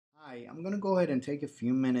Hi, I'm going to go ahead and take a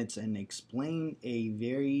few minutes and explain a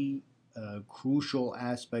very crucial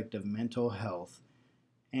aspect of mental health,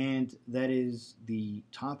 and that is the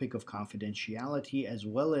topic of confidentiality as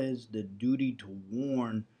well as the duty to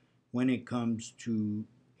warn when it comes to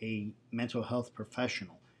a mental health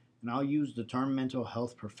professional. And I'll use the term mental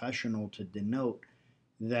health professional to denote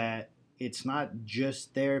that it's not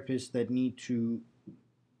just therapists that need to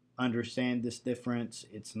understand this difference.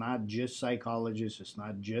 It's not just psychologists, it's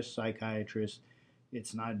not just psychiatrists,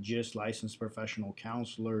 it's not just licensed professional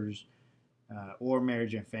counselors or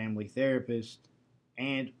marriage and family therapists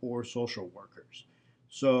and or social workers.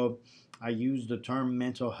 So I use the term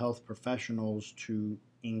mental health professionals to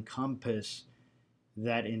encompass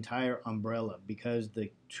that entire umbrella because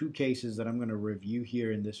the two cases that I'm going to review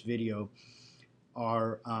here in this video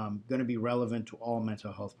are going to be relevant to all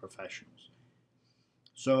mental health professionals.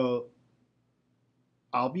 So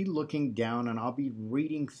I'll be looking down and I'll be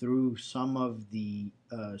reading through some of the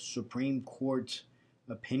Supreme Court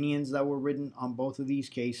opinions that were written on both of these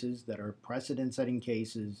cases that are precedent setting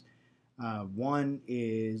cases. One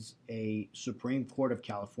is a Supreme Court of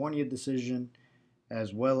California decision,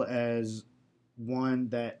 as well as one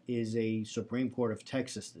that is a Supreme Court of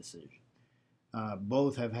Texas decision.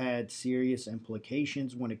 Both have had serious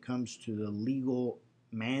implications when it comes to the legal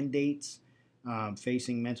mandates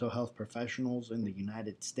facing mental health professionals in the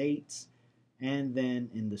United States and then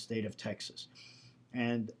in the state of Texas.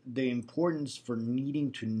 And the importance for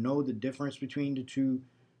needing to know the difference between the two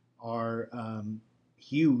are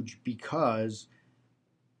huge because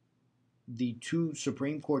the two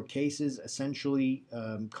Supreme Court cases essentially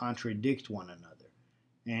contradict one another.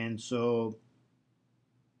 And so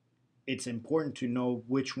it's important to know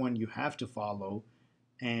which one you have to follow,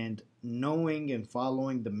 and knowing and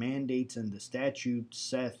following the mandates and the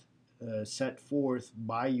statutes set forth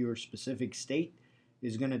by your specific state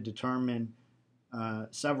is going to determine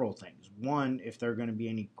several things. One, if there are going to be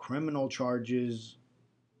any criminal charges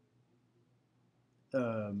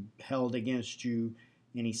held against you,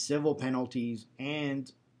 any civil penalties,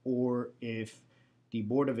 and or if the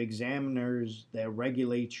Board of Examiners that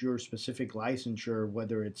regulates your specific licensure,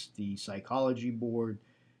 whether it's the psychology board,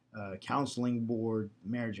 counseling board,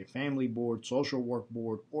 marriage and family board, social work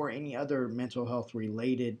board, or any other mental health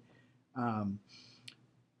related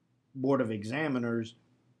board of examiners,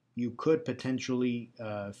 you could potentially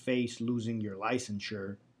face losing your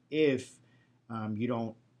licensure if you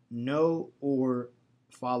don't know or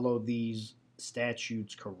follow these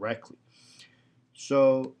statutes correctly.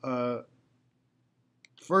 So,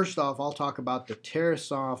 first off, I'll talk about the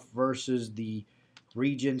Tarasoff versus the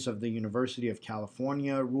Regents of the University of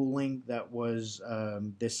California ruling that was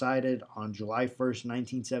decided on July 1st,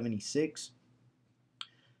 1976.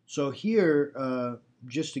 So here,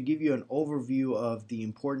 just to give you an overview of the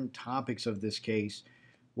important topics of this case,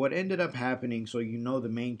 what ended up happening, so you know the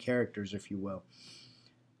main characters, if you will.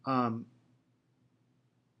 Mr.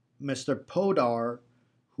 Podar,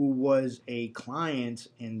 who was a client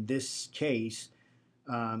in this case,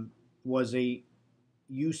 was a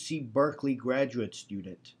UC Berkeley graduate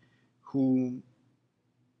student who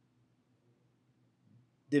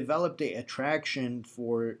developed an attraction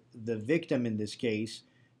for the victim in this case,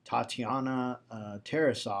 Tatiana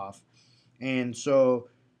Tarasoff. And so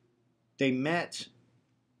they met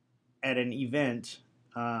at an event,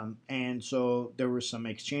 and so there were some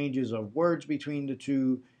exchanges of words between the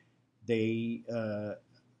two. They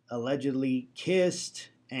allegedly kissed,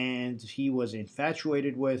 and he was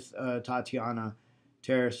infatuated with Tatiana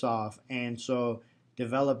Tarasoff, and so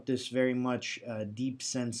developed this very much deep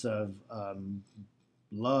sense of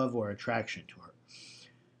love or attraction to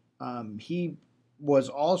her. He was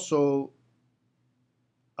also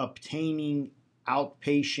obtaining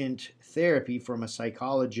outpatient therapy from a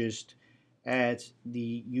psychologist at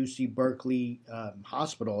the UC Berkeley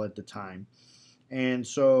hospital at the time. And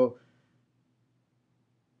so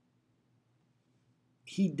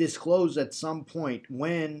he disclosed at some point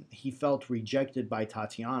when he felt rejected by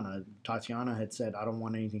Tatiana. Tatiana had said, "I don't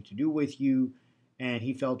want anything to do with you." And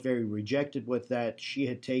he felt very rejected with that. She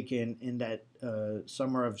had taken, in that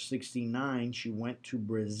summer of '69, she went to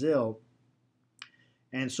Brazil.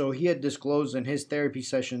 And so he had disclosed in his therapy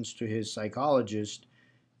sessions to his psychologist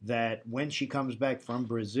that when she comes back from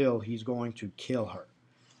Brazil, he's going to kill her.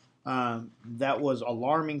 That was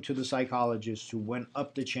alarming to the psychologist, who went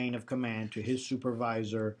up the chain of command to his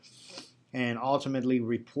supervisor and ultimately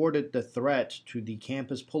reported the threat to the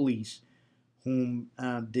campus police, whom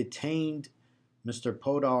detained Mr.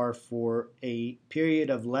 Podar for a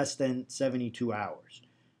period of less than 72 hours.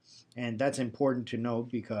 And that's important to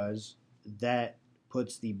note because that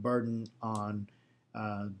puts the burden on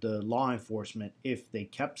the law enforcement if they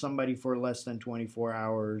kept somebody for less than 24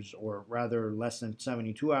 hours, or rather less than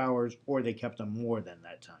 72 hours, or they kept them more than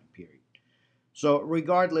that time period. So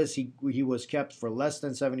regardless, he was kept for less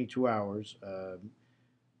than 72 hours.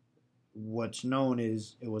 What's known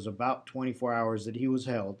is it was about 24 hours that he was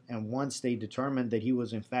held, and once they determined that he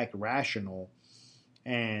was in fact rational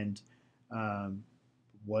and um,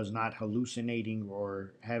 was not hallucinating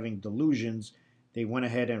or having delusions, they went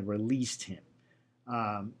ahead and released him.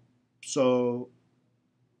 Um, so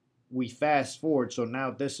we fast forward. So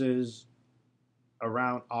now this is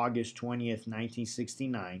around August 20th,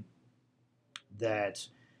 1969, that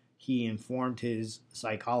he informed his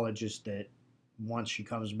psychologist that once she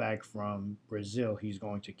comes back from Brazil, he's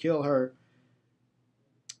going to kill her.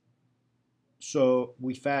 So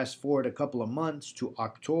we fast forward a couple of months to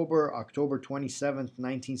October 27th,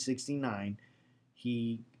 1969.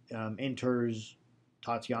 He enters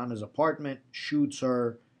Tatiana's apartment, shoots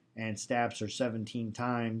her, and stabs her 17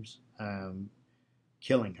 times,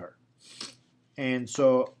 killing her. And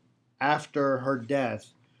so after her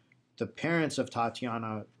death, the parents of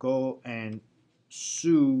Tatiana go and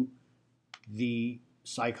sue the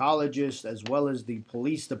psychologist as well as the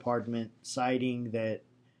police department, citing that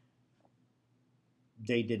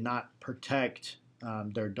they did not protect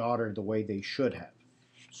their daughter the way they should have.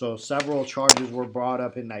 So several charges were brought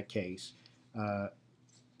up in that case. Uh,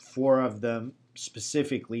 Four of them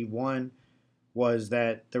specifically. One was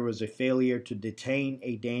that there was a failure to detain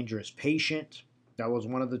a dangerous patient. That was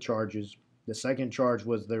one of the charges. The second charge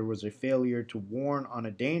was there was a failure to warn on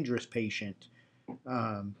a dangerous patient.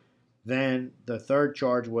 Um, then the third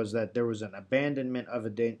charge was that there was an abandonment of a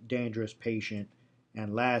dangerous patient.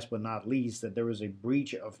 And last but not least, that there was a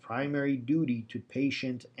breach of primary duty to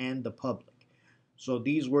patient and the public. So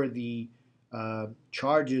these were the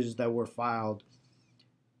charges that were filed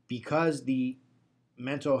because the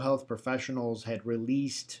mental health professionals had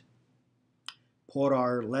released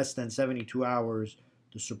Podar less than 72 hours.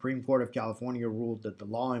 The Supreme Court of California ruled that the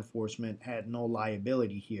law enforcement had no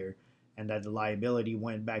liability here, and that the liability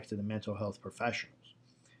went back to the mental health professionals.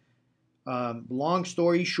 Long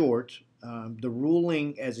story short, the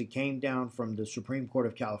ruling as it came down from the Supreme Court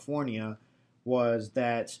of California was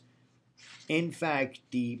that, in fact,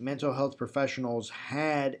 the mental health professionals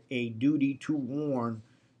had a duty to warn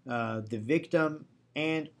the victim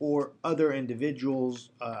and or other individuals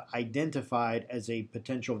identified as a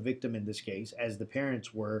potential victim in this case, as the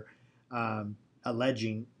parents were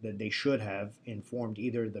alleging that they should have informed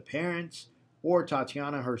either the parents or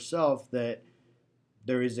Tatiana herself that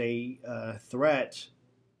there is a threat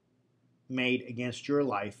made against your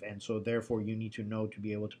life, and so therefore you need to know to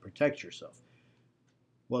be able to protect yourself.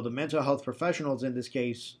 Well, the mental health professionals in this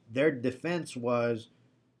case, their defense was,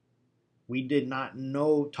 we did not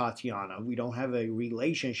know Tatiana. We don't have a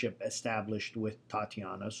relationship established with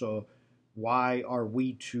Tatiana. So why are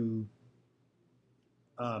we to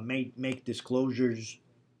make disclosures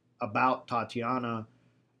about Tatiana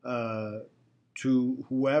to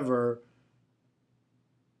whoever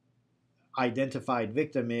identified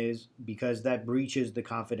victim is, because that breaches the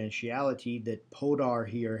confidentiality that Podar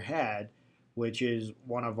here had, which is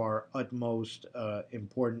one of our utmost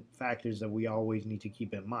important factors that we always need to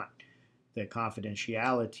keep in mind. The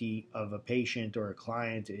confidentiality of a patient or a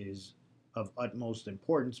client is of utmost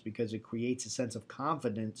importance because it creates a sense of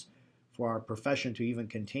confidence for our profession to even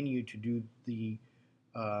continue to do the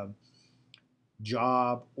uh,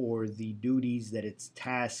 job or the duties that it's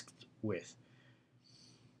tasked with.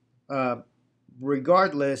 Uh,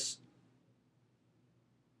 Regardless,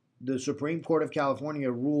 the Supreme Court of California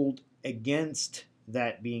ruled against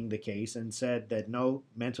that being the case and said that no,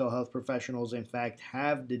 mental health professionals in fact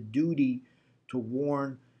have the duty to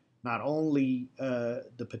warn not only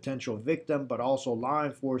the potential victim but also law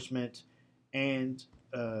enforcement, and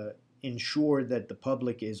ensure that the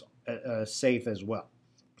public is safe as well.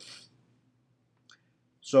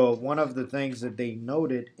 So one of the things that they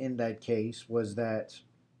noted in that case was that,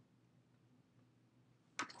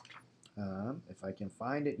 if I can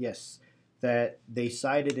find it, yes, that they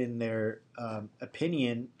cited in their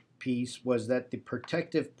opinion piece was that the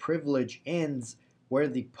protective privilege ends where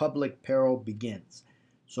the public peril begins.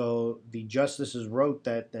 So the justices wrote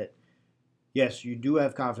that yes, you do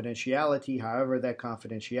have confidentiality. However, that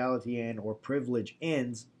confidentiality and or privilege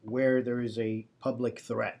ends where there is a public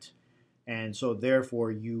threat. And so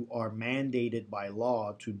therefore you are mandated by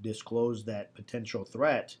law to disclose that potential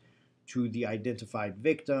threat to the identified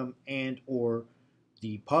victim and or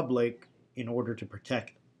the public in order to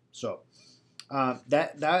protect them. So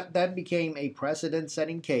that became a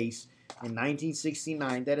precedent-setting case in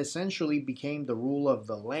 1969 that essentially became the rule of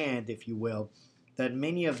the land, if you will, that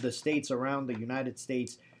many of the states around the United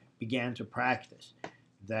States began to practice.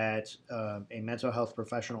 That a mental health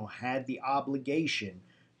professional had the obligation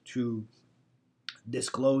to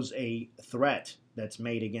disclose a threat that's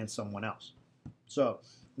made against someone else. So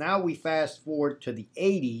now we fast forward to the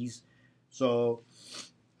 80s. So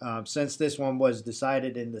since this one was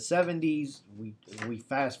decided in the 70s, we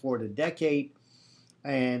fast forward a decade,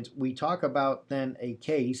 and we talk about then a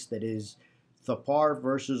case that is Thapar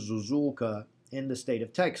versus Zuzulka in the state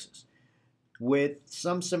of Texas, with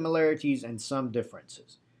some similarities and some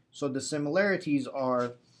differences. So the similarities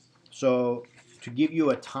are, so to give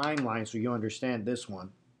you a timeline so you understand this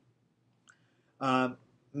one,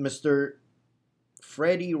 Mr.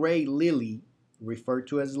 Freddie Ray Lilly, referred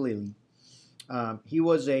to as Lilly, he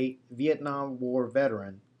was a Vietnam War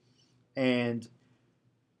veteran, and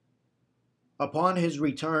upon his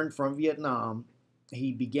return from Vietnam,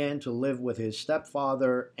 he began to live with his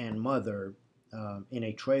stepfather and mother in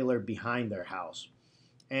a trailer behind their house.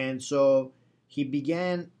 And so he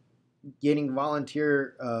began getting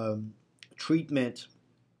volunteer treatment,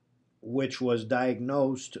 which was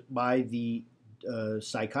diagnosed by the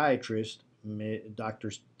psychiatrist,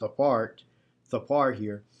 Dr. Thapar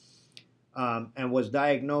here, and was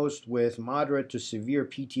diagnosed with moderate to severe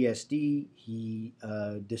PTSD. He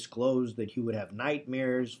disclosed that he would have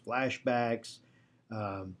nightmares, flashbacks,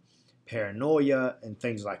 paranoia, and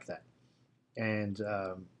things like that. And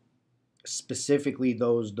specifically,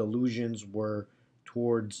 those delusions were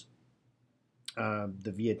towards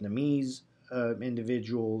the Vietnamese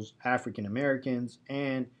individuals, African Americans,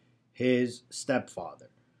 and his stepfather,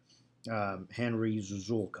 Henry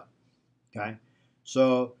Zuzulka. Okay,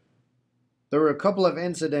 so there were a couple of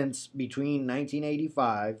incidents between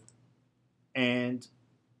 1985 and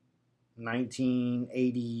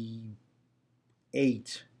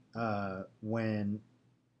 1988 when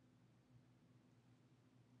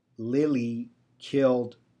Lilly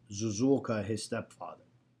killed Zuzulka, his stepfather.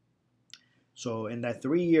 So in that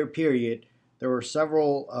 3-year period, there were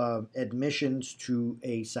several admissions to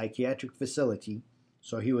a psychiatric facility.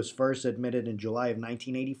 So he was first admitted in July of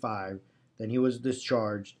 1985. Then he was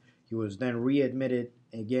discharged. He was then readmitted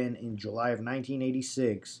again in July of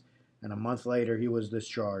 1986. And a month later, he was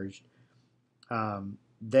discharged.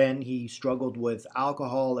 Then he struggled with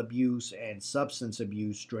alcohol abuse and substance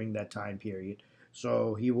abuse during that time period.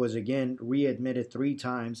 So he was again readmitted 3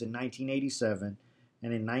 times in 1987.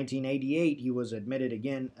 And in 1988, he was admitted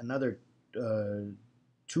again another 2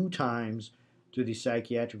 times to the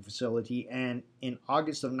psychiatric facility. And in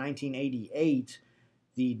August of 1988,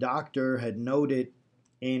 the doctor had noted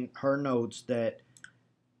in her notes that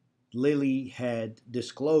Lilly had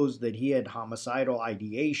disclosed that he had homicidal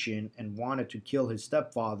ideation and wanted to kill his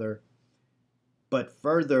stepfather. But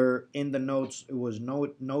further in the notes, it was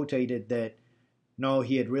notated that no,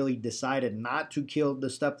 he had really decided not to kill the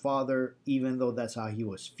stepfather, even though that's how he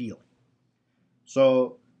was feeling.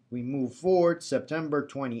 So we move forward, September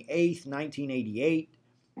 28th, 1988.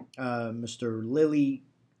 Mr. Lilly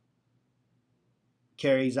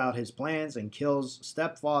carries out his plans and kills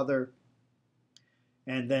stepfather.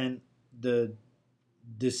 And then the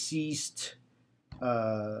deceased's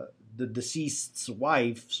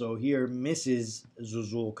wife, so here Mrs.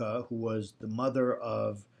 Zuzulka, who was the mother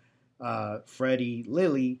of Freddie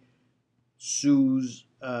Lilly, sues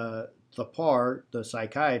Thapar, the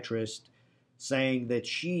psychiatrist, saying that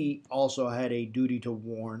she also had a duty to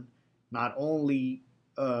warn not only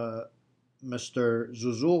Mr.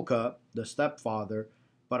 Zuzulka, the stepfather,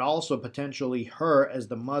 but also potentially her as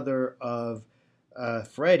the mother of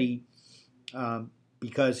Freddie,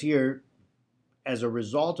 because here, as a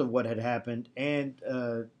result of what had happened and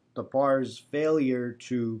Thapar's failure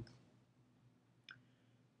to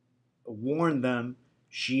warn them,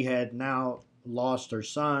 she had now lost her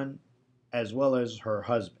son as well as her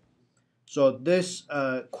husband. So this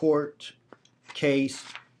court case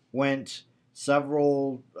went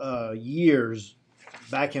several years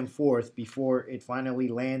back and forth before it finally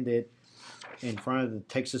landed in front of the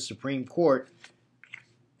Texas Supreme Court,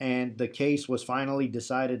 and the case was finally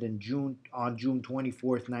decided on June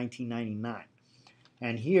 24th, 1999.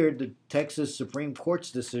 And here the Texas Supreme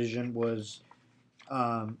Court's decision was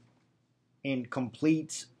in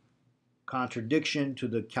complete contradiction to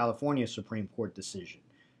the California Supreme Court decision.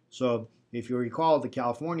 So if you recall, the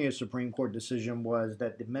California Supreme Court decision was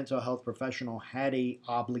that the mental health professional had an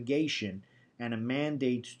obligation and a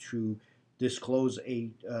mandate to disclose a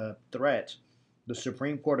threat. The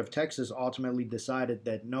Supreme Court of Texas ultimately decided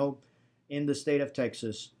that no, in the state of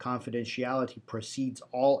Texas, confidentiality precedes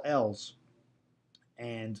all else,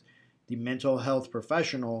 and the mental health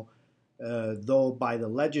professional though by the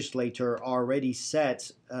legislature already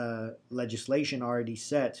set, legislation already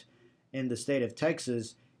set in the state of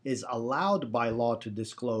Texas, is allowed by law to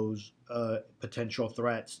disclose potential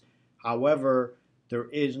threats. However, there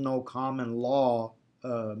is no common law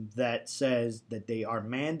that says that they are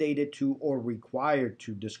mandated to or required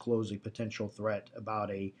to disclose a potential threat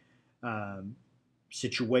about a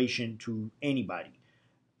situation to anybody,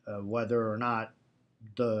 whether or not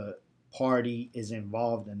the party is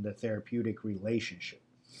involved in the therapeutic relationship.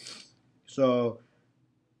 So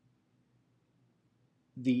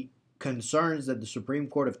the concerns that the Supreme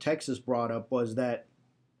Court of Texas brought up was that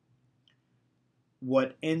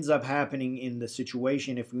what ends up happening in the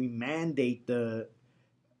situation if we mandate the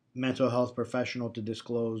mental health professional to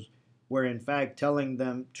disclose, we're in fact telling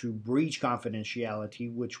them to breach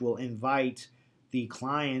confidentiality, which will invite the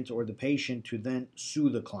client or the patient to then sue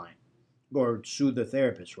the client or sue the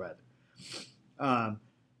therapist rather. Um,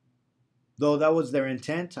 though that was their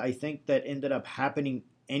intent, I think that ended up happening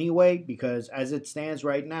anyway, because as it stands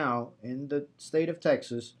right now in the state of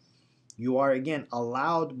Texas, you are again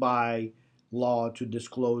allowed by law to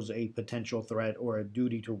disclose a potential threat or a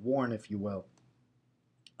duty to warn, if you will.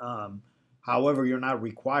 Um, However, you're not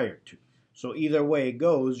required to. So either way it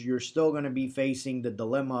goes, you're still going to be facing the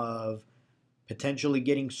dilemma of potentially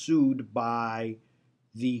getting sued by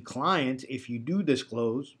the client if you do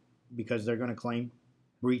disclose, because they're going to claim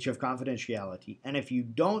breach of confidentiality. And if you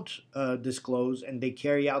don't disclose and they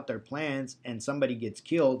carry out their plans and somebody gets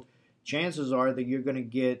killed, chances are that you're going to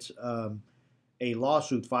get a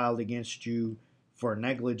lawsuit filed against you for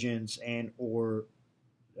negligence and or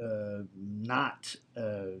not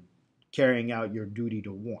carrying out your duty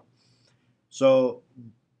to warn. So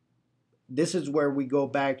this is where we go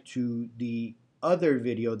back to the other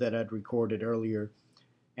video that I'd recorded earlier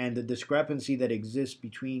and the discrepancy that exists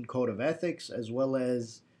between code of ethics as well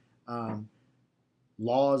as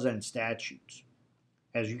laws and statutes.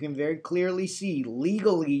 As you can very clearly see,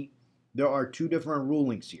 legally, there are two different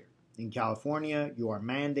rulings here. In California, you are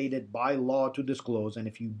mandated by law to disclose, and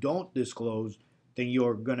if you don't disclose, then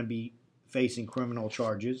you're going to be facing criminal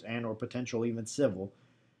charges and or potentially even civil.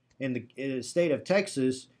 In the state of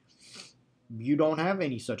Texas, you don't have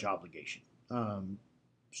any such obligation.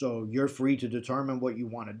 So you're free to determine what you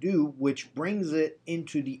want to do, which brings it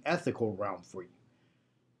into the ethical realm for you.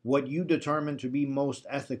 What you determine to be most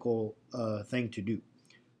ethical thing to do.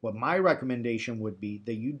 What my recommendation would be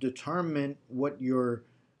that you determine what your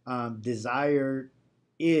desire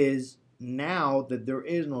is now that there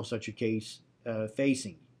is no such a case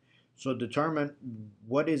facing you. So determine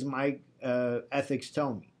what is my ethics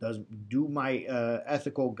tell me. Do my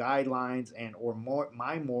ethical guidelines and or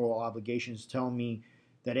my moral obligations tell me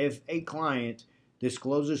that if a client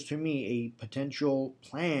discloses to me a potential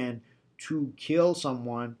plan to kill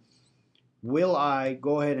someone, will I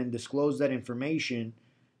go ahead and disclose that information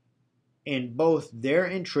in both their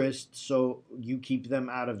interests, so you keep them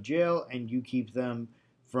out of jail and you keep them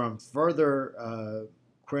from further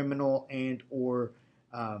criminal and or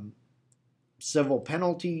civil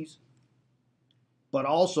penalties, but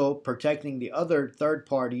also protecting the other third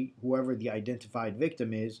party, whoever the identified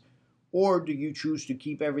victim is? Or do you choose to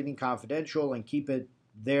keep everything confidential and keep it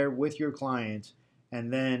there with your client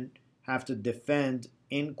and then have to defend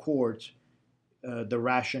in court the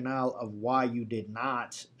rationale of why you did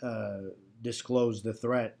not disclose the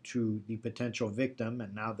threat to the potential victim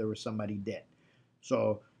and now there was somebody dead?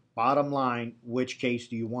 So bottom line, which case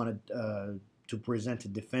do you want to present a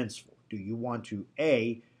defense for? Do you want to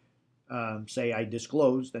A, say I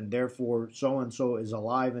disclosed and therefore so-and-so is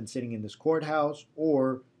alive and sitting in this courthouse,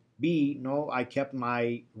 or B, no, I kept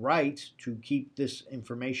my right to keep this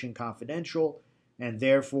information confidential and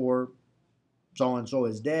therefore so-and-so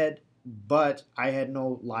is dead, but I had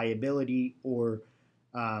no liability or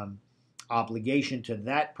obligation to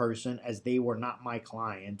that person as they were not my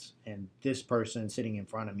client and this person sitting in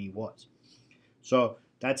front of me was. So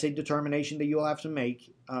that's a determination that you'll have to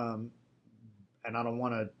make, and I don't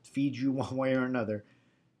want to feed you one way or another,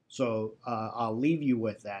 so I'll leave you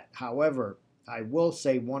with that. However, I will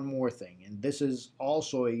say one more thing, and this is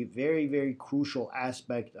also a very, very crucial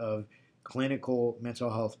aspect of clinical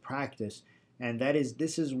mental health practice, and that is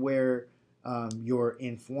this is where your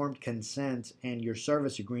informed consent and your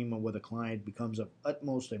service agreement with a client becomes of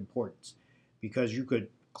utmost importance, because you could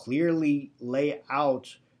clearly lay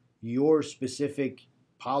out your specific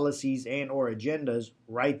policies and or agendas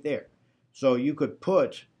right there. So you could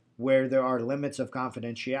put where there are limits of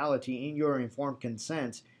confidentiality in your informed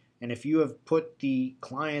consent, and if you have put the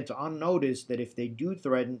client on notice that if they do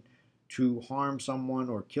threaten to harm someone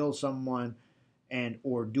or kill someone and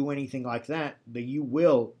or do anything like that, that you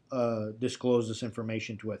will disclose this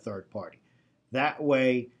information to a third party. That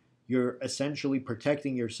way, you're essentially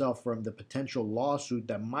protecting yourself from the potential lawsuit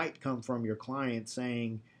that might come from your client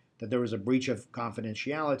saying that there was a breach of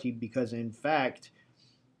confidentiality, because in fact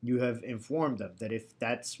you have informed them that if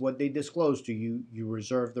that's what they disclose to you, you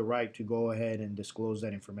reserve the right to go ahead and disclose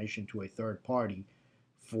that information to a third party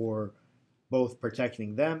for both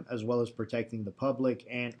protecting them as well as protecting the public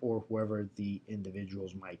and or whoever the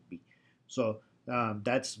individuals might be. So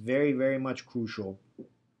that's very, very much crucial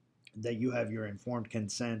that you have your informed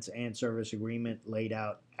consent and service agreement laid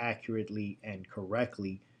out accurately and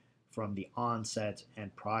correctly from the onset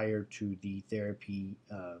and prior to the therapy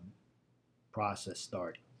process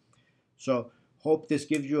starting. So, hope this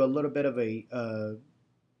gives you a little bit of a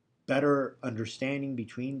better understanding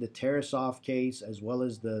between the Tarasov case as well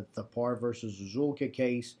as the Thapar versus Zulka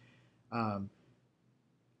case. Um,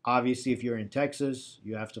 Obviously, if you're in Texas,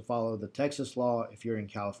 you have to follow the Texas law. If you're in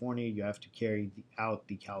California, you have to carry out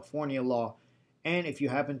the California law. And if you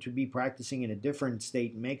happen to be practicing in a different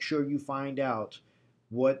state, make sure you find out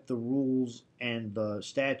what the rules and the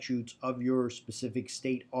statutes of your specific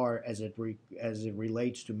state are as it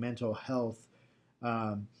relates to mental health,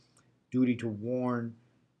 um, duty to warn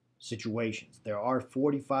situations. There are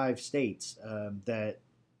 45 states that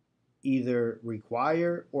either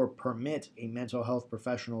require or permit a mental health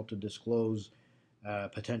professional to disclose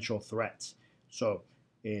potential threats. So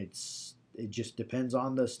it just depends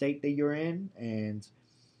on the state that you're in. And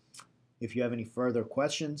if you have any further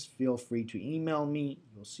questions, feel free to email me.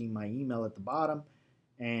 You'll see my email at the bottom.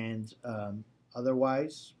 And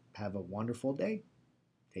otherwise, have a wonderful day.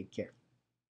 Take care.